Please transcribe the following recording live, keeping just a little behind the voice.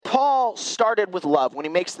Paul started with love when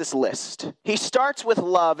he makes this list. He starts with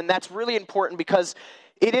love, and that's really important because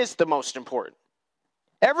it is the most important.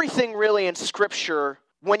 Everything really in Scripture,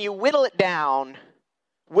 when you whittles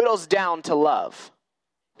down to love.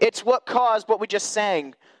 It's what caused what we just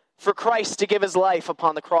sang, for Christ to give his life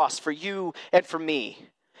upon the cross for you and for me.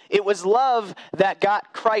 It was love that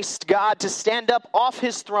got Christ, God, to stand up off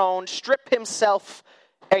his throne, strip himself,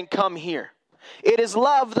 and come here. It is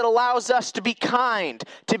love that allows us to be kind,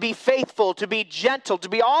 to be faithful, to be gentle, to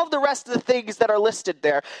be all of the rest of the things that are listed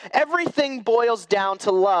there. Everything boils down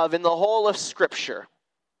to love in the whole of Scripture.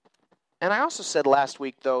 And I also said last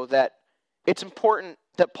week, though, that it's important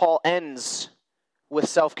that Paul ends with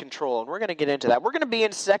self-control. And we're going to get into that. We're going to be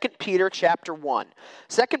in 2 Peter chapter 1.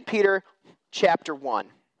 2 Peter chapter 1.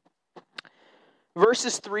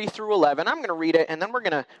 Verses 3 through 11. I'm going to read it, and then we're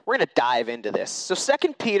going to dive into this. So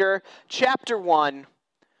 2 Peter chapter 1,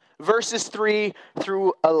 verses 3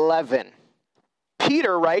 through 11.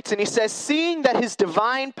 Peter writes, and he says, "Seeing that his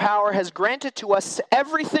divine power has granted to us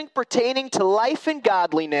everything pertaining to life and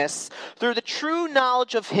godliness through the true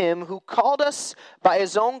knowledge of him who called us by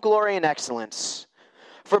his own glory and excellence.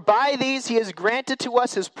 For by these he has granted to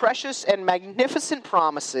us his precious and magnificent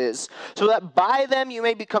promises, so that by them you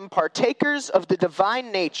may become partakers of the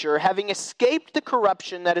divine nature, having escaped the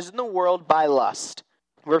corruption that is in the world by lust."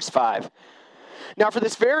 Verse 5. "Now for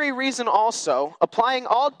this very reason also, applying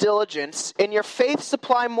all diligence, in your faith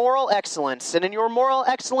supply moral excellence, and in your moral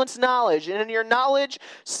excellence knowledge, and in your knowledge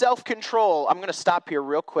self-control." I'm going to stop here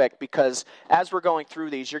real quick because as we're going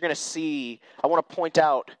through these, you're going to see, I want to point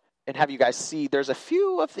out and have you guys see, there's a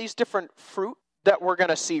few of these different fruit that we're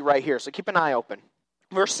going to see right here. So keep an eye open.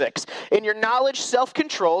 Verse 6, "In your knowledge,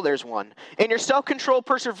 self-control," there's one. "In your self-control,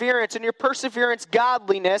 perseverance. In your perseverance,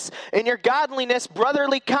 godliness. In your godliness,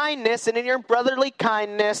 brotherly kindness. And in your brotherly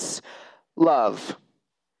kindness, love.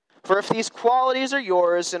 For if these qualities are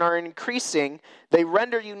yours and are increasing, they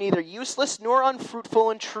render you neither useless nor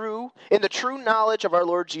unfruitful in the true knowledge of our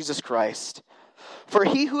Lord Jesus Christ. For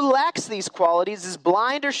he who lacks these qualities is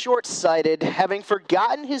blind or short-sighted, having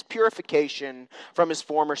forgotten his purification from his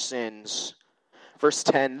former sins." Verse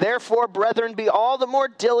 10, "Therefore, brethren, be all the more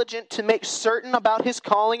diligent to make certain about his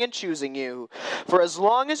calling and choosing you. For as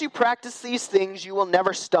long as you practice these things, you will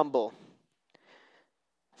never stumble.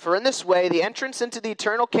 For in this way, the entrance into the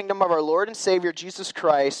eternal kingdom of our Lord and Savior Jesus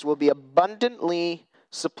Christ will be abundantly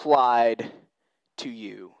supplied to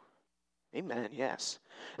you." Amen, yes.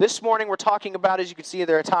 This morning we're talking about, as you can see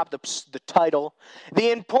there at the top, the title,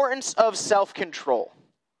 the importance of self-control.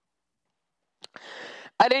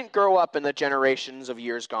 I didn't grow up in the generations of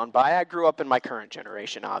years gone by. I grew up in my current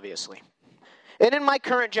generation, obviously. And in my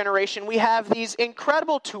current generation, we have these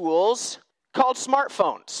incredible tools called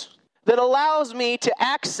smartphones that allows me to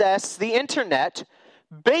access the internet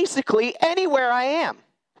basically anywhere I am.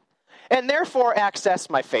 And therefore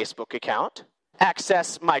access my Facebook account,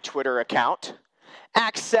 access my Twitter account,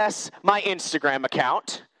 access my Instagram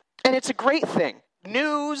account, and it's a great thing.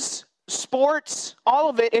 News, sports, all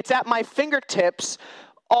of it, it's at my fingertips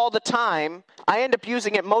all the time. I end up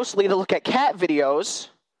using it mostly to look at cat videos,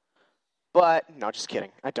 but no, just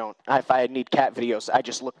kidding. I don't. If I need cat videos, I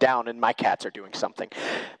just look down and my cats are doing something.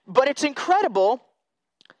 But it's incredible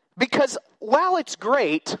because while it's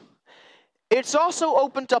great, it's also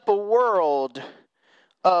opened up a world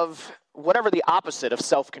of whatever the opposite of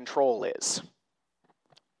self-control is.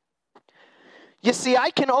 You see, I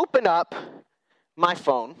can open up my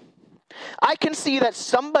phone. I can see that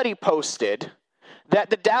somebody posted that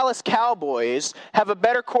the Dallas Cowboys have a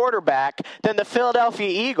better quarterback than the Philadelphia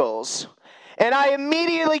Eagles. And I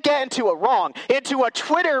immediately get into a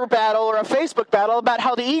Twitter battle or a Facebook battle about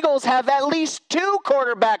how the Eagles have at least 2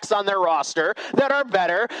 quarterbacks on their roster that are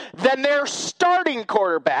better than their starting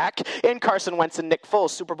quarterback in Carson Wentz and Nick Foles,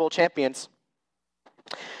 Super Bowl champions.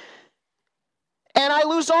 And I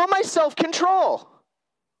lose all my self-control.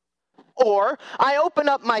 Or I open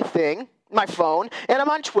up my phone, and I'm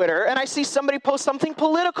on Twitter, and I see somebody post something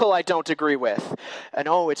political I don't agree with. And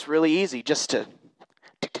it's really easy just to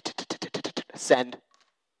send.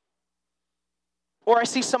 Or I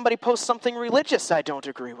see somebody post something religious I don't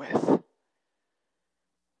agree with.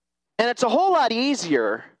 And it's a whole lot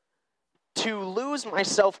easier to lose my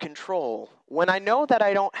self-control when I know that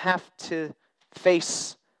I don't have to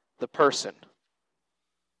face the person.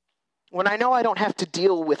 When I know I don't have to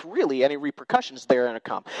deal with really any repercussions they're going to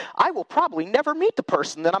come. I will probably never meet the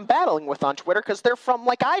person that I'm battling with on Twitter because they're from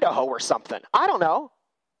like Idaho or something. I don't know.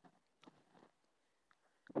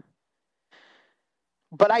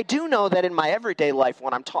 But I do know that in my everyday life,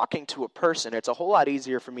 when I'm talking to a person, it's a whole lot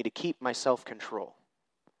easier for me to keep my self-control.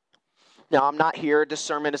 Now, I'm not here. This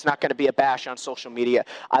sermon is not going to be a bash on social media.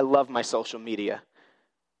 I love my social media.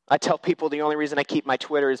 I tell people the only reason I keep my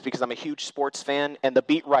Twitter is because I'm a huge sports fan, and the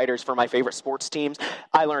beat writers for my favorite sports teams,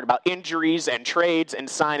 I learned about injuries and trades and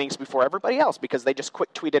signings before everybody else because they just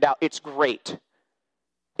quick tweet it out. It's great.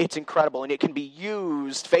 It's incredible, and it can be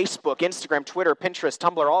used, Facebook, Instagram, Twitter, Pinterest,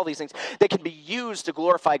 Tumblr, all these things, they can be used to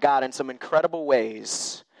glorify God in some incredible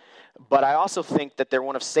ways. But I also think that they're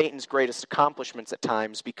one of Satan's greatest accomplishments at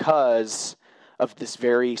times because of this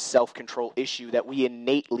very self-control issue that we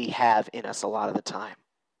innately have in us a lot of the time.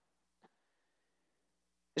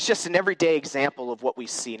 It's just an everyday example of what we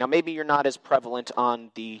see. Now, maybe you're not as prevalent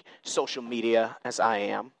on the social media as I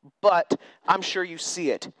am, but I'm sure you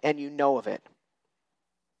see it and you know of it.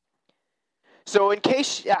 So in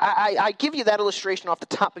case, I give you that illustration off the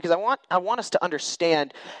top because I want us to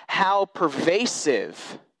understand how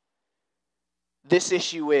pervasive this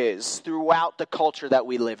issue is throughout the culture that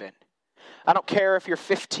we live in. I don't care if you're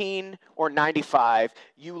 15 or 95,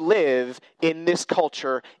 you live in this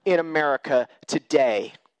culture in America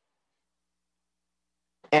today.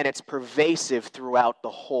 And it's pervasive throughout the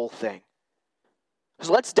whole thing.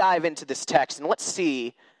 So let's dive into this text and let's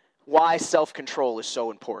see why self-control is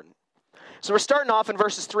so important. So we're starting off in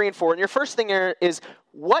verses 3 and 4. And your first thing here is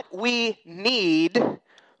what we need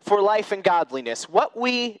for life and godliness. What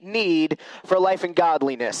we need for life and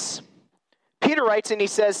godliness. Peter writes and he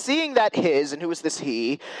says, seeing that his, and who is this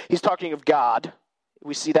he? He's talking of God.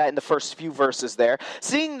 We see that in the first few verses there.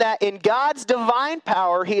 Seeing that in God's divine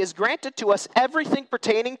power, he has granted to us everything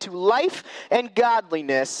pertaining to life and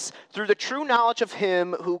godliness through the true knowledge of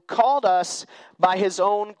him who called us by his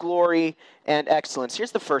own glory and excellence.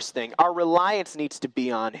 Here's the first thing. Our reliance needs to be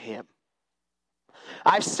on him.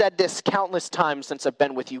 I've said this countless times since I've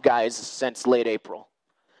been with you guys since late April,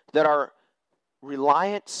 that our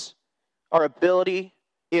reliance, our ability,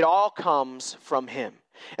 it all comes from him.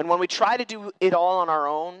 And when we try to do it all on our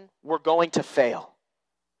own, we're going to fail.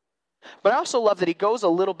 But I also love that he goes a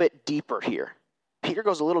little bit deeper here. Peter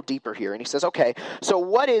goes a little deeper here, and he says, okay, so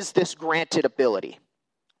what is this granted ability?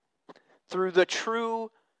 Through the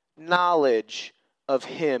true knowledge of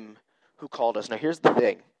him who called us. Now here's the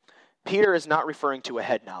thing. Peter is not referring to a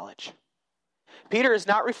head knowledge. Peter is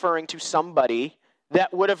not referring to somebody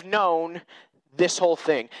that would have known this whole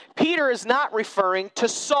thing. Peter is not referring to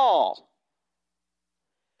Saul.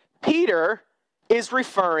 Peter is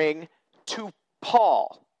referring to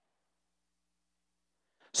Paul.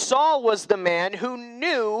 Saul was the man who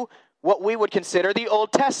knew what we would consider the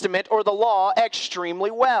Old Testament or the law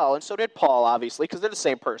extremely well. And so did Paul, obviously, because they're the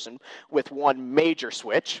same person with one major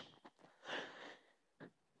switch.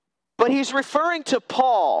 But he's referring to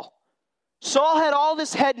Paul. Saul had all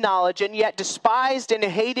this head knowledge and yet despised and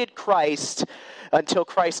hated Christ until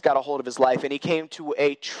Christ got a hold of his life and he came to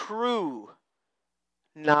a true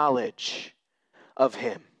knowledge of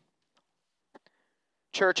him.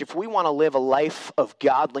 Church, if we want to live a life of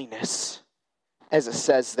godliness, as it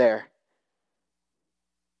says there,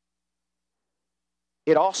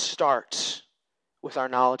 it all starts with our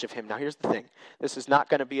knowledge of him. Now here's the thing. This is not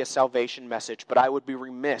going to be a salvation message, but I would be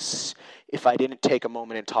remiss if I didn't take a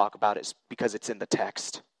moment and talk about it because it's in the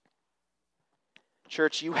text.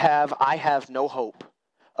 Church, I have no hope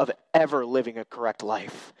of ever living a correct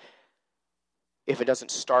life if it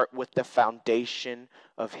doesn't start with the foundation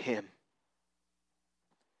of him.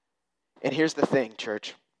 And here's the thing,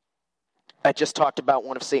 church. I just talked about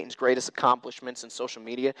one of Satan's greatest accomplishments in social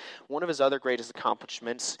media. One of his other greatest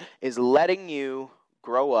accomplishments is letting you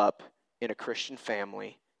grow up in a Christian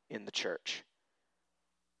family in the church.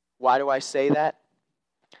 Why do I say that?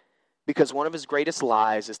 Because one of his greatest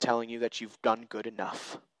lies is telling you that you've done good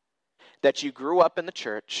enough. That you grew up in the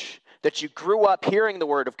church, that you grew up hearing the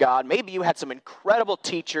word of God. Maybe you had some incredible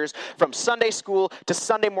teachers from Sunday school to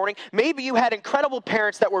Sunday morning. Maybe you had incredible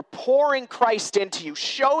parents that were pouring Christ into you,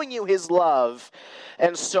 showing you his love.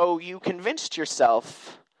 And so you convinced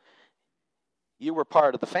yourself you were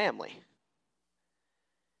part of the family.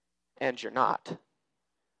 And you're not.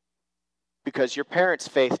 Because your parents'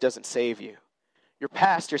 faith doesn't save you. Your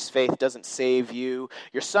pastor's faith doesn't save you.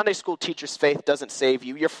 Your Sunday school teacher's faith doesn't save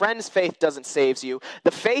you. Your friend's faith doesn't save you.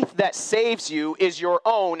 The faith that saves you is your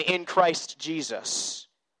own in Christ Jesus.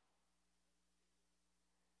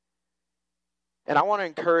 And I want to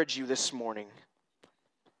encourage you this morning.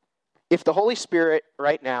 If the Holy Spirit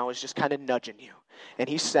right now is just kind of nudging you, and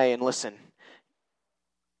he's saying, listen,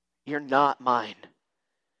 you're not mine.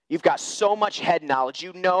 You've got so much head knowledge.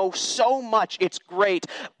 You know so much. It's great,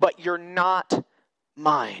 but you're not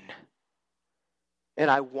mine.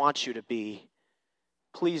 And I want you to be.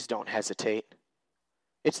 Please don't hesitate.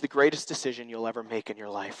 It's the greatest decision you'll ever make in your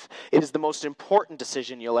life. It is the most important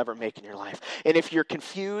decision you'll ever make in your life. And if you're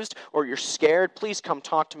confused or you're scared, please come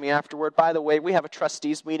talk to me afterward. By the way, we have a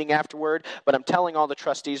trustees meeting afterward, but I'm telling all the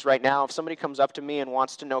trustees right now, if somebody comes up to me and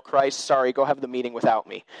wants to know Christ, sorry, go have the meeting without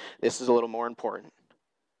me. This is a little more important.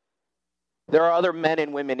 There are other men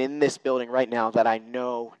and women in this building right now that I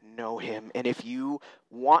know him. And if you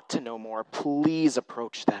want to know more, please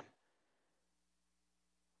approach them.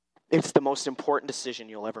 It's the most important decision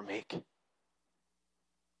you'll ever make.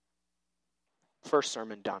 First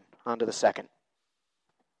sermon done. On to the second.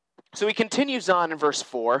 So he continues on in verse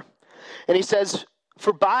 4, and he says,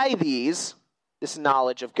 "For by these, this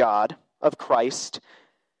knowledge of God, of Christ,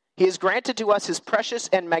 he has granted to us his precious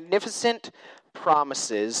and magnificent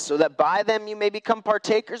promises, so that by them you may become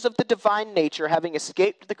partakers of the divine nature, having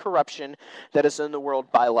escaped the corruption that is in the world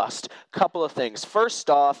by lust." Couple of things. First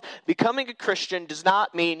off, becoming a Christian does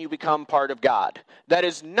not mean you become part of God. That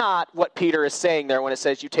is not what Peter is saying there when it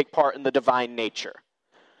says you take part in the divine nature.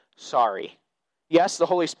 Sorry. Yes, the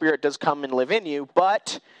Holy Spirit does come and live in you,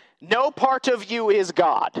 but no part of you is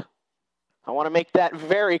God. I want to make that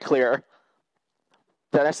very clear.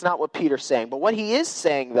 That's not what Peter's saying. But what he is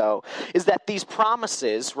saying, though, is that these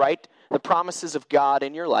promises, right, the promises of God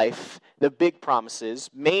in your life, the big promises,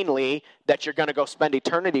 mainly that you're going to go spend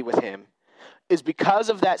eternity with him, is because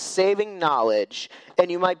of that saving knowledge,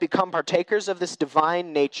 and you might become partakers of this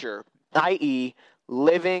divine nature, i.e.,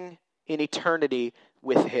 living in eternity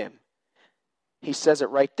with him. He says it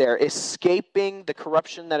right there, escaping the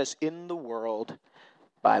corruption that is in the world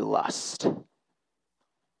by lust.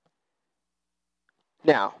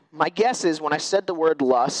 Now, my guess is when I said the word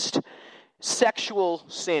lust, sexual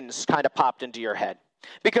sins kind of popped into your head.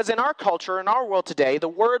 Because in our culture, in our world today, the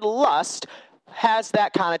word lust has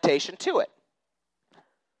that connotation to it.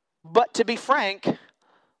 But to be frank,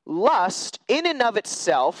 lust in and of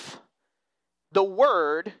itself, the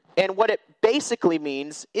word and what it basically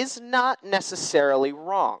means is not necessarily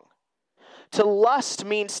wrong. To lust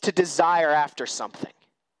means to desire after something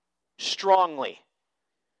strongly.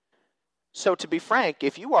 So to be frank,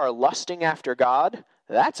 if you are lusting after God,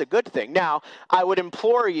 that's a good thing. Now, I would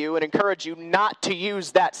implore you and encourage you not to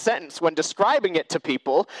use that sentence when describing it to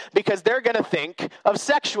people because they're going to think of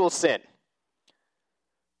sexual sin.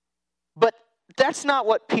 But that's not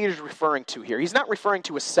what Peter's referring to here. He's not referring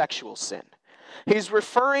to a sexual sin. He's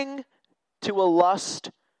referring to a lust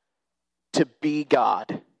to be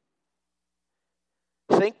God.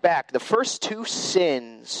 Think back, the first two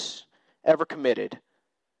sins ever committed,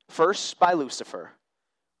 first by Lucifer,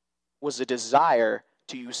 was a desire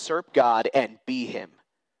to usurp God and be him,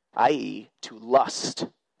 i.e., to lust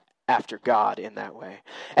after God in that way.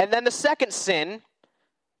 And then the second sin,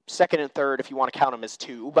 second and third if you want to count them as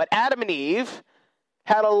two, but Adam and Eve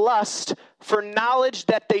had a lust for knowledge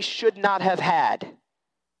that they should not have had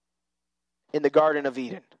in the Garden of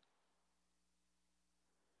Eden.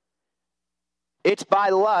 It's by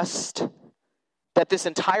lust that this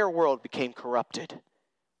entire world became corrupted.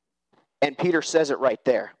 And Peter says it right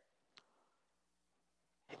there.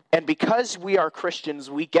 And because we are Christians,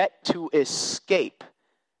 we get to escape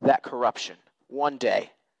that corruption one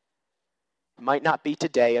day. It might not be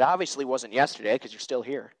today. It obviously wasn't yesterday because you're still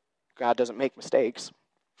here. God doesn't make mistakes.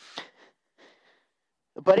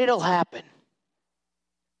 But it'll happen.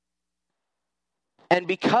 And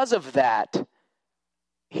because of that,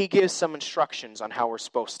 he gives some instructions on how we're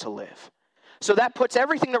supposed to live. So that puts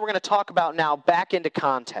everything that we're going to talk about now back into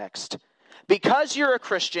context. Because you're a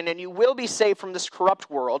Christian and you will be saved from this corrupt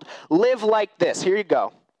world, live like this. Here you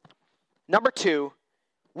go. Number 2,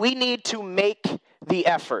 we need to make the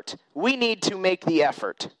effort. We need to make the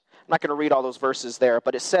effort. I'm not going to read all those verses there,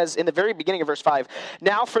 but it says in the very beginning of verse 5,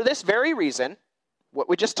 "Now for this very reason," what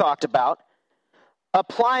we just talked about,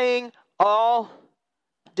 "applying all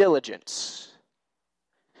diligence."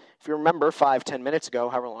 If you remember 5-10 minutes ago,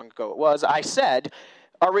 however long ago it was, I said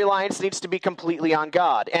our reliance needs to be completely on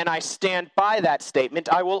God. And I stand by that statement.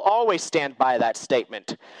 I will always stand by that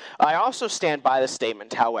statement. I also stand by the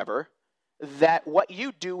statement, however, that what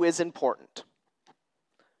you do is important.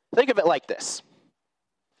 Think of it like this.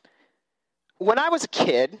 When I was a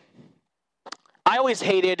kid, I always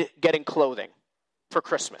hated getting clothing for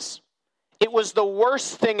Christmas. It was the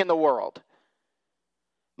worst thing in the world.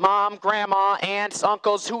 Mom, grandma, aunts,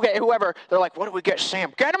 uncles, whoever, they're like, "What do we get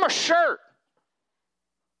Sam?" "Get him a shirt."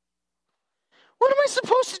 What am I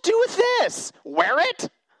supposed to do with this? Wear it?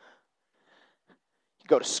 You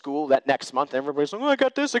go to school that next month, and everybody's like, "Oh, I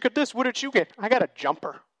got this, I got this. What did you get?" "I got a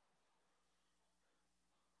jumper."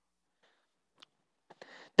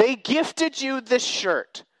 They gifted you this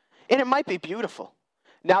shirt, and it might be beautiful.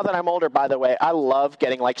 Now that I'm older, by the way, I love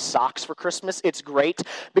getting like socks for Christmas. It's great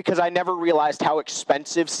because I never realized how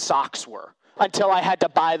expensive socks were until I had to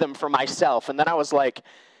buy them for myself. And then I was like,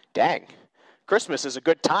 dang, Christmas is a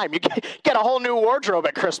good time. You get a whole new wardrobe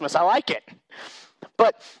at Christmas. I like it.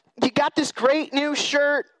 But you got this great new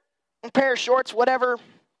shirt, a pair of shorts, whatever,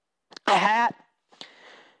 a hat,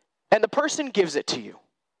 and the person gives it to you.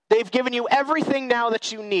 They've given you everything now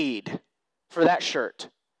that you need for that shirt.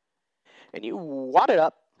 And you wad it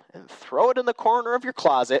up and throw it in the corner of your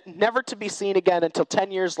closet, never to be seen again until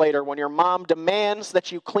 10 years later when your mom demands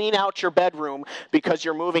that you clean out your bedroom because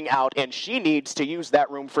you're moving out and she needs to use that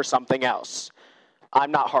room for something else.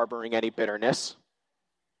 I'm not harboring any bitterness.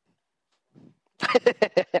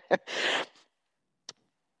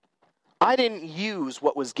 I didn't use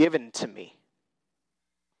what was given to me.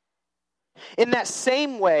 In that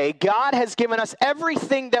same way, God has given us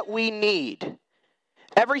everything that we need.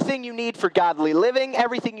 Everything you need for godly living,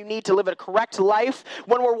 everything you need to live a correct life.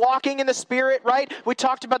 When we're walking in the Spirit, right? We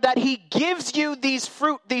talked about that. He gives you these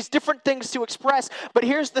fruit, these different things to express. But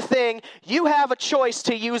here's the thing. You have a choice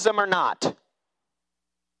to use them or not.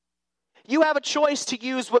 You have a choice to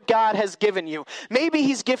use what God has given you. Maybe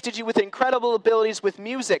he's gifted you with incredible abilities with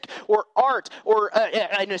music or art or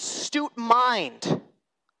an astute mind.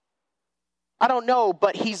 I don't know,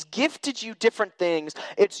 but he's gifted you different things.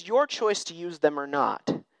 It's your choice to use them or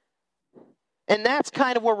not. And that's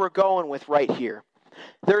kind of where we're going with right here.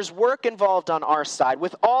 There's work involved on our side.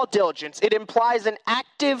 With all diligence, it implies an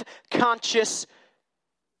active, conscious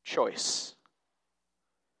choice.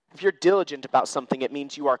 If you're diligent about something, it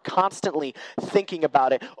means you are constantly thinking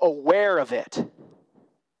about it, aware of it.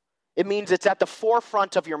 It means it's at the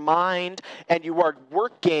forefront of your mind, and you are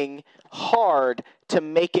working hard to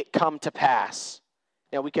make it come to pass.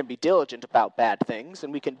 Now, we can be diligent about bad things,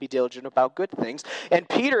 and we can be diligent about good things. And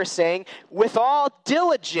Peter is saying, with all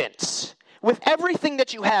diligence, with everything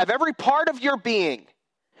that you have, every part of your being,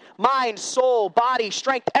 mind, soul, body,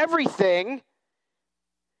 strength, everything,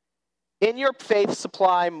 in your faith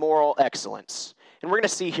supply moral excellence. And we're going to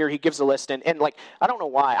see here, he gives a list, and like, I don't know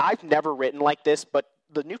why, I've never written like this, but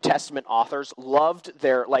the New Testament authors loved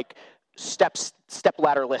their like step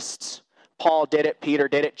ladder lists. Paul did it, Peter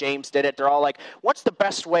did it, James did it. They're all like, what's the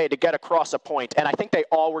best way to get across a point? And I think they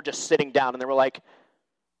all were just sitting down and they were like,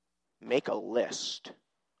 make a list.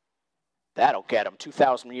 That'll get them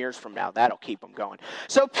 2,000 years from now. That'll keep them going.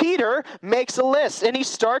 So Peter makes a list, and he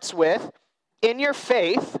starts with, in your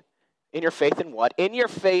faith in what? In your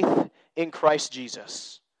faith in Christ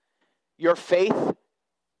Jesus. Your faith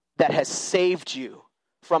that has saved you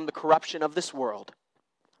from the corruption of this world.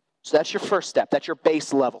 So that's your first step. That's your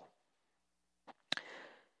base level.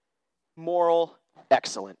 Moral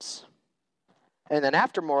excellence. And then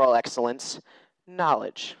after moral excellence,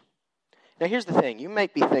 knowledge. Now here's the thing. You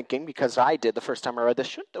might be thinking, because I did the first time I read this,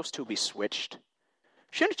 shouldn't those two be switched?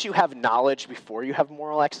 Shouldn't you have knowledge before you have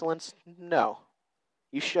moral excellence? No,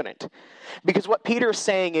 you shouldn't. Because what Peter is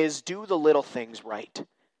saying is, do the little things right.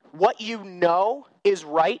 What you know is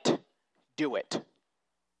right, do it.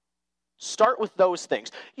 Start with those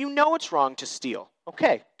things. You know it's wrong to steal.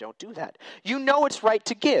 Okay, don't do that. You know it's right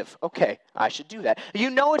to give. Okay, I should do that.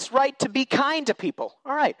 You know it's right to be kind to people.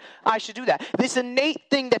 All right, I should do that. This innate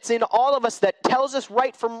thing that's in all of us that tells us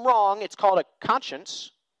right from wrong, it's called a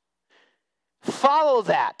conscience. Follow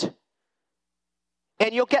that.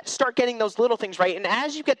 And you'll start getting those little things right. And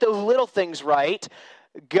as you get those little things right,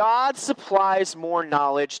 God supplies more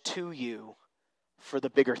knowledge to you for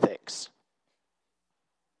the bigger things.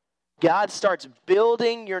 God starts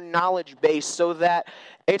building your knowledge base so that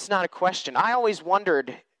it's not a question. I always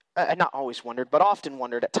wondered, not always wondered, but often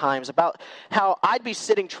wondered at times about how I'd be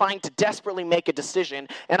sitting trying to desperately make a decision,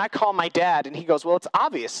 and I call my dad, and he goes, well, it's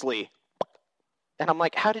obviously. And I'm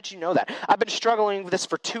like, how did you know that? I've been struggling with this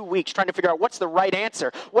for 2 weeks, trying to figure out what's the right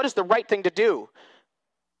answer. What is the right thing to do?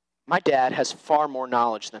 My dad has far more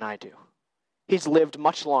knowledge than I do. He's lived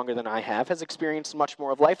much longer than I have, has experienced much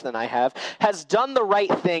more of life than I have, has done the right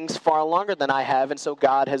things far longer than I have, and so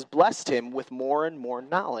God has blessed him with more and more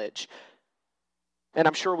knowledge. And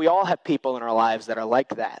I'm sure we all have people in our lives that are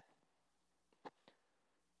like that.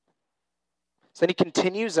 So then he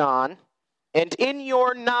continues on, and in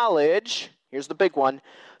your knowledge, here's the big one,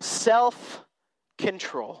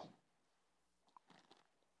 self-control.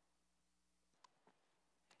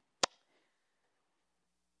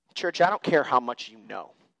 Church, I don't care how much you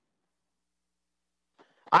know.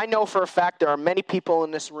 I know for a fact there are many people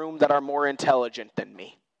in this room that are more intelligent than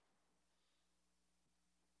me.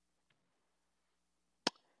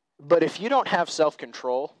 But if you don't have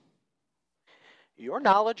self-control, your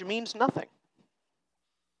knowledge means nothing.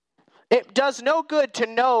 It does no good to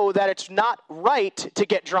know that it's not right to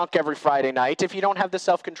get drunk every Friday night if you don't have the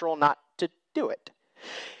self-control not to do it.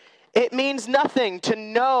 It means nothing to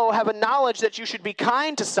have a knowledge that you should be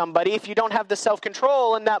kind to somebody if you don't have the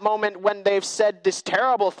self-control in that moment when they've said this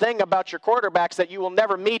terrible thing about your quarterbacks that you will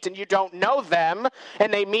never meet and you don't know them,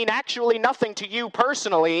 and they mean actually nothing to you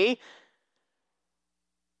personally.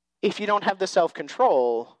 If you don't have the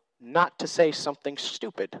self-control not to say something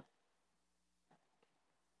stupid.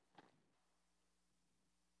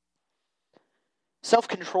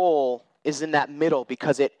 Self-control is in that middle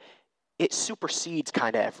because it supersedes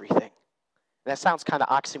kind of everything. That sounds kind of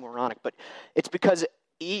oxymoronic, but it's because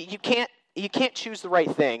you can't choose the right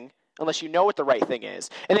thing unless you know what the right thing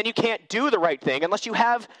is. And then you can't do the right thing unless you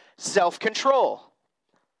have self-control.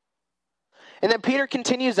 And then Peter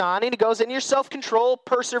continues on and he goes, in your self-control,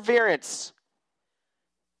 perseverance.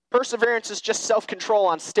 Perseverance is just self-control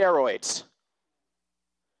on steroids.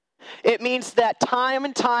 It means that time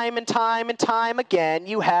and time and time and time again,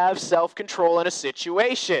 you have self-control in a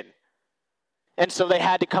situation. And so they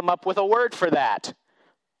had to come up with a word for that.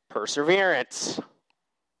 Perseverance.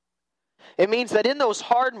 It means that in those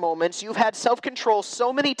hard moments, you've had self-control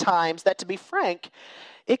so many times that, to be frank,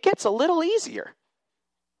 it gets a little easier.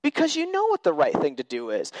 Because you know what the right thing to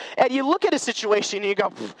do is. And you look at a situation and you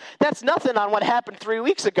go, that's nothing on what happened 3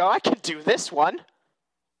 weeks ago. I can do this one.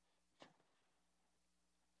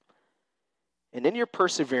 And in your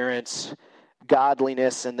perseverance,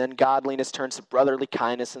 godliness, and then godliness turns to brotherly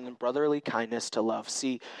kindness, and then brotherly kindness to love.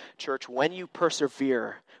 See, church, when you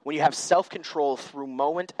persevere, when you have self-control through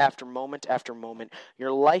moment after moment after moment,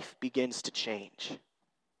 your life begins to change.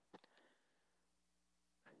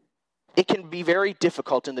 It can be very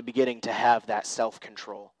difficult in the beginning to have that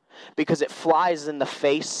self-control because it flies in the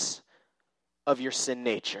face of your sin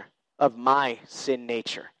nature, of my sin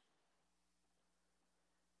nature.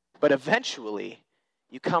 But eventually,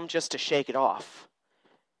 you come just to shake it off.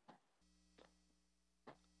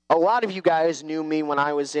 A lot of you guys knew me when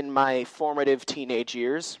I was in my formative teenage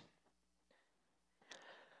years.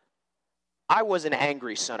 I was an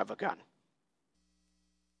angry son of a gun.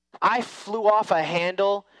 I flew off a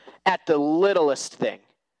handle at the littlest thing.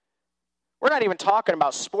 We're not even talking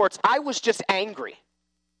about sports. I was just angry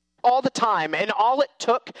all the time, and all it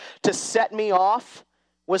took to set me off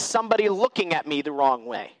was somebody looking at me the wrong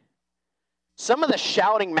way. Some of the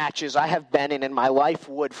shouting matches I have been in my life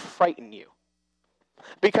would frighten you.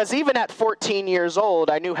 Because even at 14 years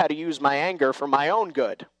old, I knew how to use my anger for my own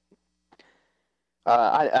good.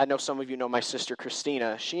 I know some of you know my sister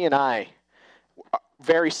Christina. She and I,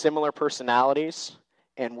 very similar personalities,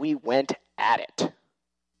 and we went at it.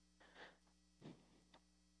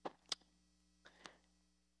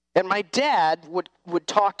 And my dad would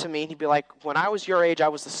talk to me, and he'd be like, when I was your age, I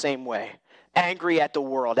was the same way. Angry at the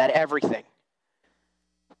world, at everything.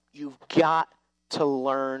 You've got to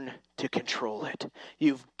learn to control it.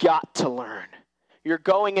 You've got to learn. You're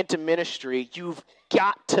going into ministry. You've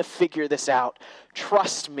got to figure this out.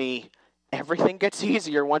 Trust me, everything gets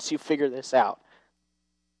easier once you figure this out.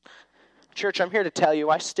 Church, I'm here to tell you,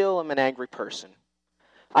 I still am an angry person.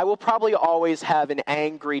 I will probably always have an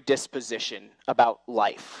angry disposition about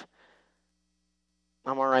life.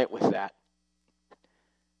 I'm all right with that.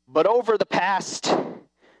 But over the past,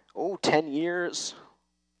 10 years,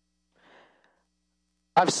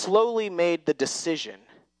 I've slowly made the decision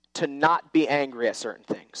to not be angry at certain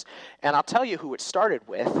things. And I'll tell you who it started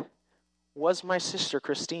with was my sister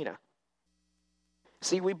Christina.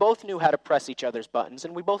 See, we both knew how to press each other's buttons,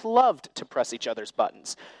 and we both loved to press each other's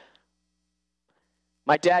buttons.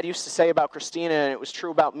 My dad used to say about Christina, and it was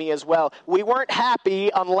true about me as well, we weren't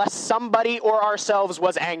happy unless somebody or ourselves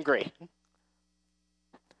was angry.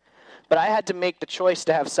 But I had to make the choice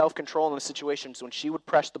to have self-control in the situations when she would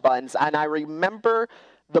press the buttons. And I remember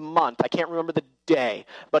the month, I can't remember the day,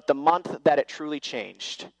 but the month that it truly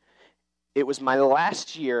changed. It was my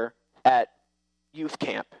last year at youth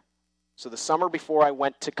camp. So the summer before I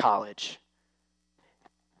went to college.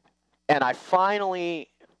 And I finally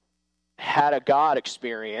had a God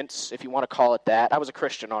experience, if you want to call it that. I was a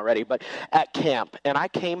Christian already, but at camp. And I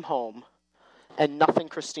came home, and nothing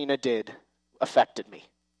Christina did affected me.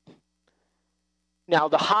 Now,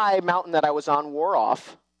 the high mountain that I was on wore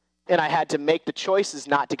off, and I had to make the choices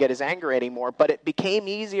not to get as angry anymore, but it became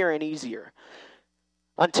easier and easier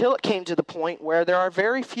until it came to the point where there are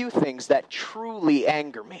very few things that truly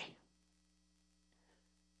anger me.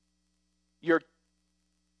 Your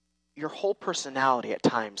whole personality at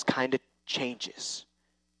times kind of changes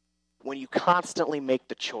when you constantly make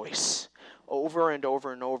the choice over and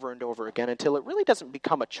over and over and over again until it really doesn't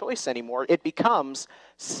become a choice anymore. It becomes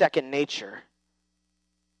second nature.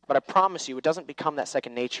 But I promise you, it doesn't become that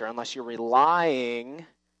second nature unless you're relying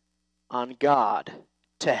on God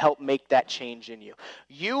to help make that change in you.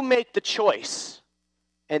 You make the choice,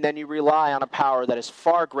 and then you rely on a power that is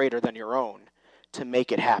far greater than your own to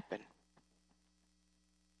make it happen.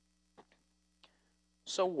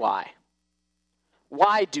 So why?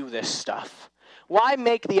 Why do this stuff? Why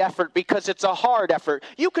make the effort? Because it's a hard effort.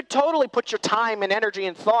 You could totally put your time and energy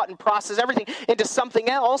and thought and process everything into something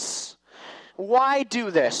else. Why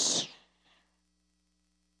do this?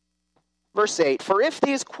 Verse 8, for if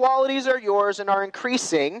these qualities are yours and are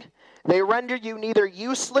increasing, they render you neither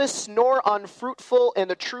useless nor unfruitful in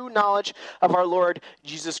the true knowledge of our Lord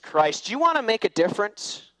Jesus Christ. Do you want to make a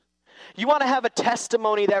difference? You want to have a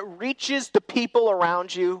testimony that reaches the people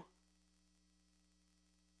around you?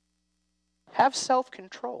 Have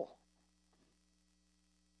self-control.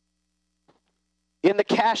 In the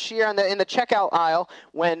cashier, in the checkout aisle,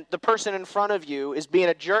 when the person in front of you is being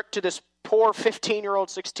a jerk to this poor 15-year-old,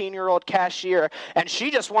 16-year-old cashier, and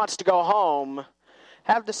she just wants to go home,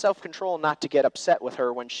 have the self-control not to get upset with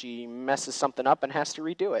her when she messes something up and has to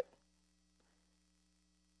redo it.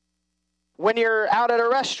 When you're out at a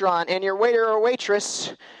restaurant and your waiter or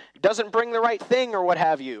waitress doesn't bring the right thing or what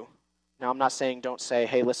have you. Now, I'm not saying don't say,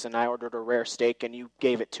 hey, listen, I ordered a rare steak and you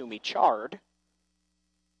gave it to me charred.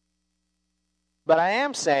 But I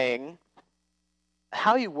am saying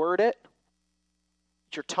how you word it,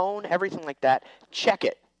 your tone, everything like that, check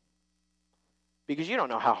it. Because you don't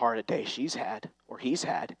know how hard a day she's had or he's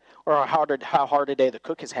had, or how hard a day the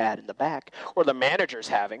cook has had in the back, or the manager's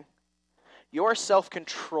having. Your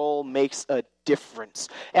self-control makes a difference.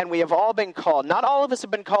 And we have all been called. Not all of us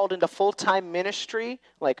have been called into full-time ministry,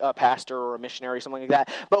 like a pastor or a missionary, something like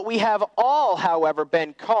that. But we have all, however,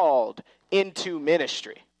 been called into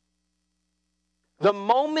ministry. The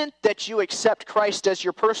moment that you accept Christ as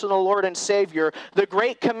your personal Lord and Savior, the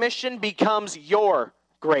Great Commission becomes your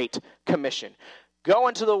Great Commission. Go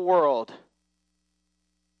into the world.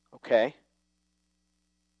 Okay?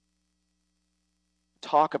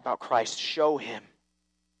 Talk about Christ. Show him.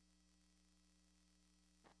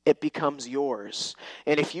 It becomes yours.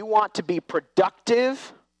 And if you want to be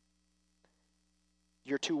productive,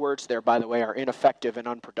 your two words there, by the way, are ineffective and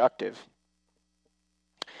unproductive.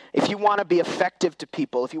 If you want to be effective to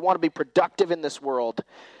people, if you want to be productive in this world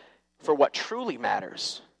for what truly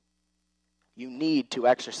matters, you need to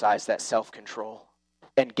exercise that self-control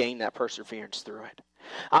and gain that perseverance through it.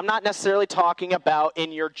 I'm not necessarily talking about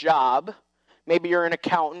in your job. Maybe you're an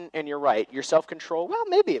accountant and you're right. Your self-control, well,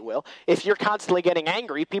 maybe it will. If you're constantly getting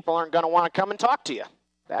angry, people aren't going to want to come and talk to you.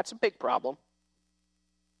 That's a big problem.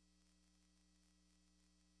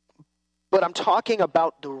 But I'm talking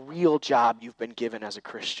about the real job you've been given as a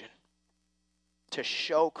Christian. To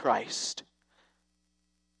show Christ.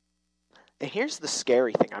 And here's the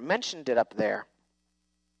scary thing. I mentioned it up there.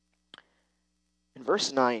 In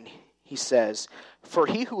verse 9, he says, for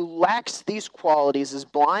he who lacks these qualities is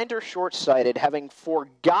blind or short-sighted, having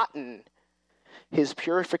forgotten his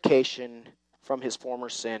purification from his former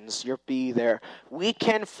sins. You'll be there. We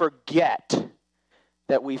can forget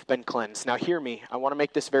that we've been cleansed. Now hear me. I want to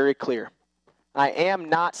make this very clear. I am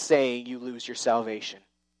not saying you lose your salvation.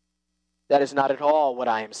 That is not at all what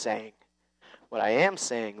I am saying. What I am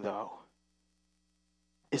saying, though,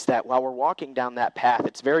 is that while we're walking down that path,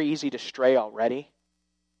 it's very easy to stray already.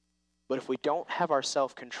 But if we don't have our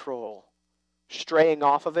self-control, straying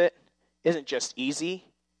off of it isn't just easy.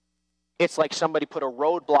 It's like somebody put a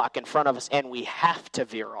roadblock in front of us and we have to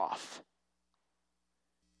veer off.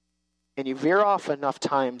 And you veer off enough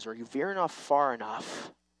times, or you veer off far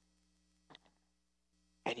enough,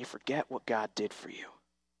 and you forget what God did for you.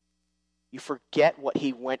 You forget what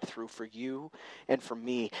he went through for you and for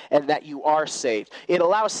me, and that you are saved. It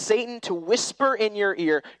allows Satan to whisper in your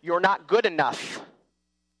ear, you're not good enough.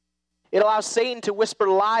 It allows Satan to whisper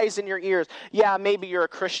lies in your ears. Yeah, maybe you're a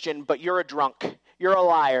Christian, but you're a drunk. You're a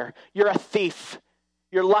liar. You're a thief.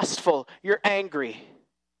 You're lustful. You're angry.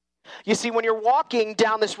 You see, when you're walking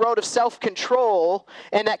down this road of self-control,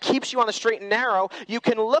 and that keeps you on the straight and narrow, you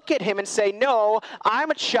can look at him and say, no,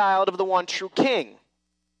 I'm a child of the one true King.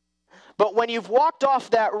 But when you've walked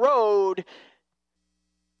off that road,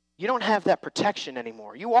 you don't have that protection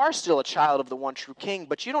anymore. You are still a child of the one true King,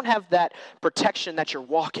 but you don't have that protection that you're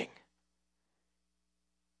walking.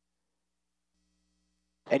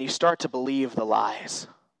 And you start to believe the lies.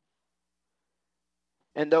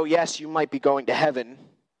 And though, yes, you might be going to heaven,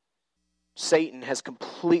 Satan has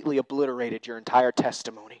completely obliterated your entire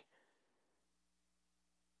testimony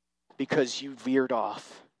because you veered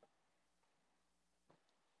off.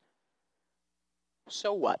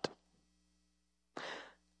 So what?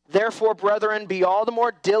 Therefore, brethren, be all the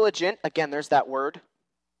more diligent, again, there's that word,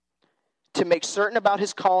 to make certain about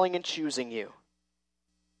his calling and choosing you.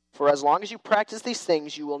 For as long as you practice these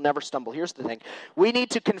things, you will never stumble. Here's the thing. We need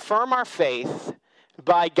to confirm our faith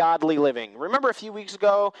by godly living. Remember a few weeks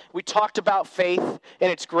ago, we talked about faith,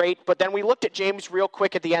 and it's great, but then we looked at James real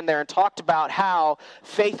quick at the end there and talked about how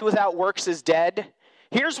faith without works is dead.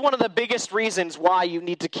 Here's one of the biggest reasons why you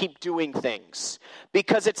need to keep doing things.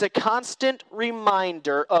 Because it's a constant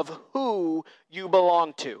reminder of who you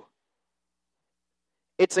belong to.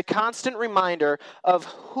 It's a constant reminder of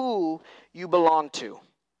who you belong to.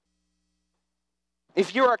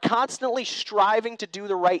 If you are constantly striving to do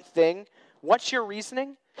the right thing, what's your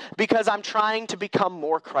reasoning? Because I'm trying to become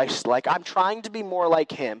more Christ-like. I'm trying to be more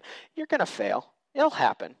like him. You're going to fail. It'll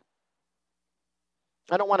happen.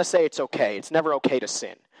 I don't want to say it's okay. It's never okay to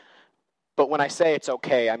sin. But when I say it's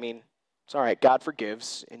okay, I mean, it's all right. God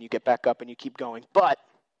forgives, and you get back up and you keep going. But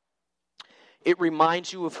it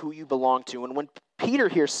reminds you of who you belong to. And when Peter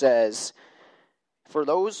here says, for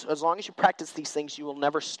those, as long as you practice these things, you will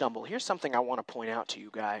never stumble. Here's something I want to point out to you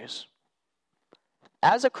guys.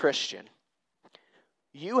 As a Christian,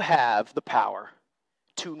 you have the power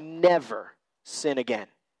to never sin again.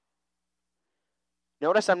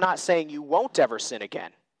 Notice I'm not saying you won't ever sin again,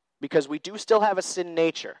 because we do still have a sin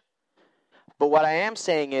nature. But what I am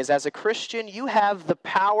saying is, as a Christian, you have the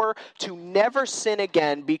power to never sin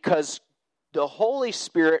again because the Holy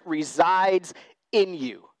Spirit resides in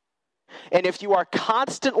you. And if you are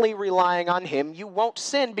constantly relying on him, you won't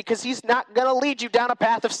sin because he's not going to lead you down a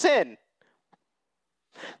path of sin.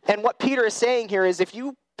 And what Peter is saying here is if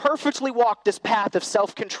you perfectly walk this path of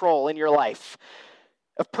self-control in your life,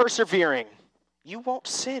 of persevering, you won't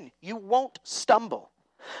sin. You won't stumble.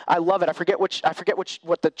 I love it. I forget what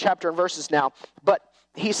the chapter and verse is now, but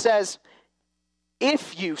he says,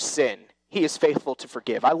 if you sin, he is faithful to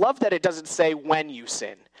forgive. I love that it doesn't say when you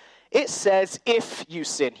sin. It says, if you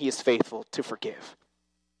sin, he is faithful to forgive.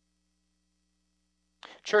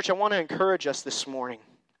 Church, I want to encourage us this morning.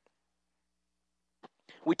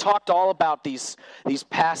 We talked all about these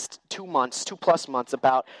past 2+ months,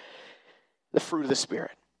 about the fruit of the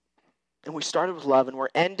Spirit. And we started with love, and we're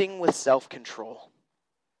ending with self-control.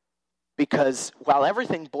 Because while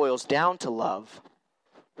everything boils down to love,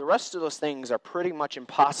 the rest of those things are pretty much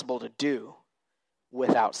impossible to do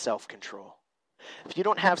without self-control. If you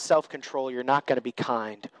don't have self-control, you're not going to be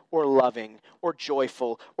kind or loving or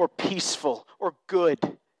joyful or peaceful or good.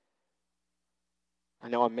 I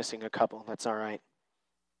know I'm missing a couple. That's all right.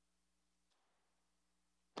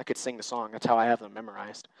 I could sing the song. That's how I have them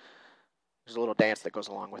memorized. There's a little dance that goes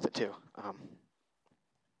along with it too.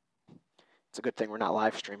 It's a good thing we're not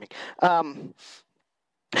live streaming.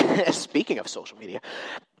 Speaking of social media,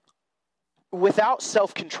 without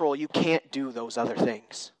self-control, you can't do those other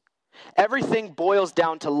things. Everything boils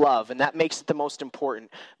down to love, and that makes it the most important.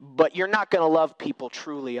 But you're not going to love people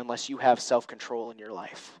truly unless you have self-control in your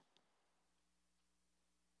life.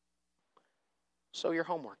 So your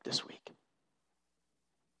homework this week.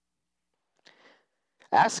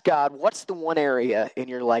 Ask God, what's the one area in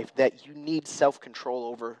your life that you need self-control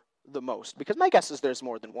over the most? Because my guess is there's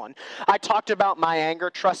more than one. I talked about my anger.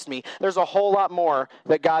 Trust me, there's a whole lot more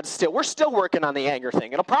that we're still working on the anger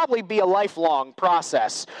thing. It'll probably be a lifelong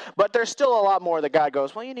process, but there's still a lot more that God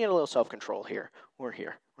goes, well, you need a little self-control here. We're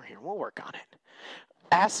here. We'll work on it.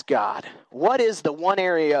 Ask God, what is the one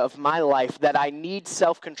area of my life that I need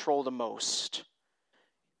self-control the most?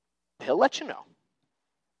 He'll let you know.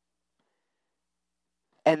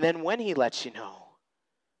 And then when he lets you know,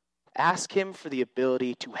 ask him for the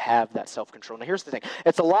ability to have that self-control. Now here's the thing.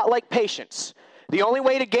 It's a lot like patience. The only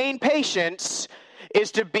way to gain patience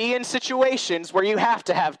is to be in situations where you have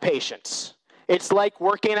to have patience. It's like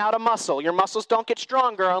working out a muscle. Your muscles don't get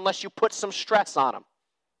stronger unless you put some stress on them.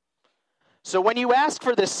 So when you ask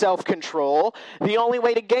for this self-control, the only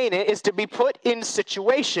way to gain it is to be put in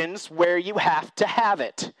situations where you have to have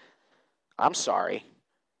it. I'm sorry,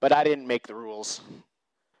 but I didn't make the rules.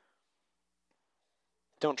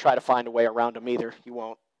 Don't try to find a way around them either. You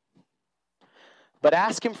won't. But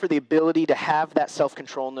ask him for the ability to have that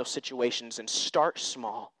self-control in those situations and start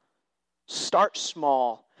small. Start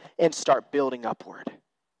small and start building upward.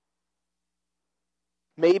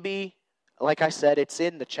 Maybe, like I said, it's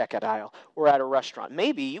in the checkout aisle or at a restaurant.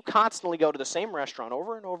 Maybe you constantly go to the same restaurant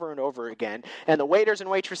over and over and over again, and the waiters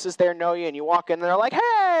and waitresses there know you, and you walk in and they're like,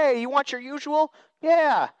 hey, you want your usual?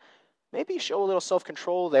 Yeah. Maybe you show a little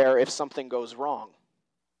self-control there if something goes wrong.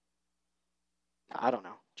 I don't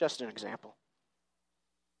know. Just an example.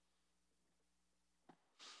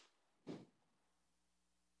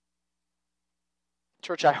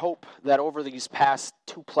 Church, I hope that over these past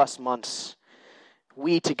 2+ months,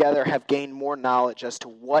 we together have gained more knowledge as to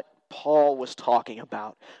what Paul was talking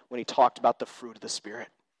about when he talked about the fruit of the Spirit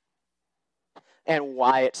and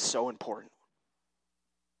why it's so important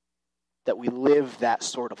that we live that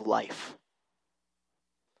sort of life.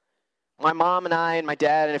 My mom and I and my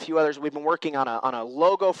dad and a few others, we've been working on a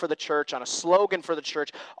logo for the church, on a slogan for the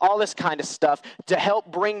church, all this kind of stuff to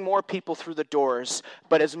help bring more people through the doors.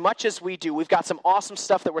 But as much as we do, we've got some awesome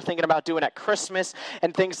stuff that we're thinking about doing at Christmas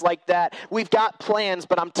and things like that. We've got plans,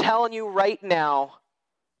 but I'm telling you right now,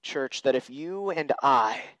 church, that if you and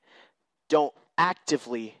I don't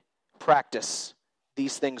actively practice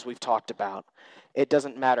these things we've talked about, it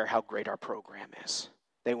doesn't matter how great our program is.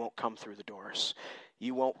 They won't come through the doors.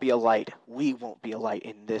 You won't be a light. We won't be a light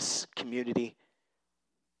in this community.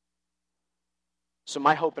 So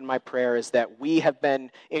my hope and my prayer is that we have been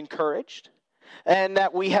encouraged and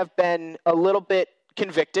that we have been a little bit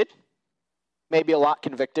convicted, maybe a lot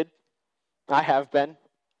convicted. I have been.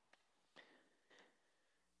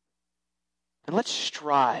 And let's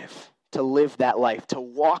strive to live that life, to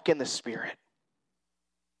walk in the Spirit.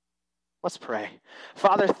 Let's pray.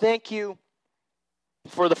 Father, thank you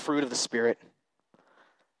for the fruit of the Spirit.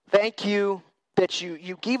 Thank you that you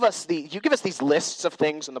give us these lists of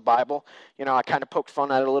things in the Bible. You know, I kind of poked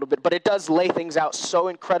fun at it a little bit, but it does lay things out so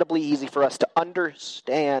incredibly easy for us to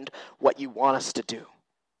understand what you want us to do,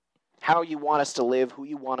 how you want us to live, who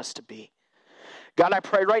you want us to be. God, I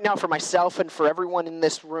pray right now for myself and for everyone in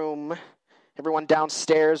this room, everyone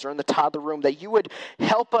downstairs or in the toddler room, that you would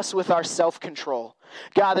help us with our self-control.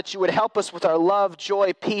 God, that you would help us with our love,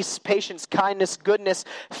 joy, peace, patience, kindness, goodness,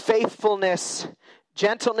 faithfulness,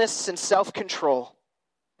 gentleness, and self-control.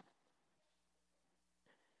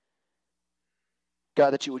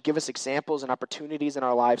 God, that you would give us examples and opportunities in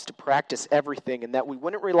our lives to practice everything, and that we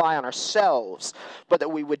wouldn't rely on ourselves, but that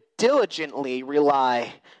we would diligently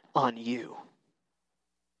rely on you.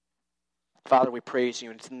 Father, we praise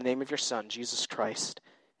you, and it's in the name of your Son, Jesus Christ.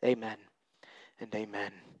 Amen and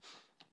amen.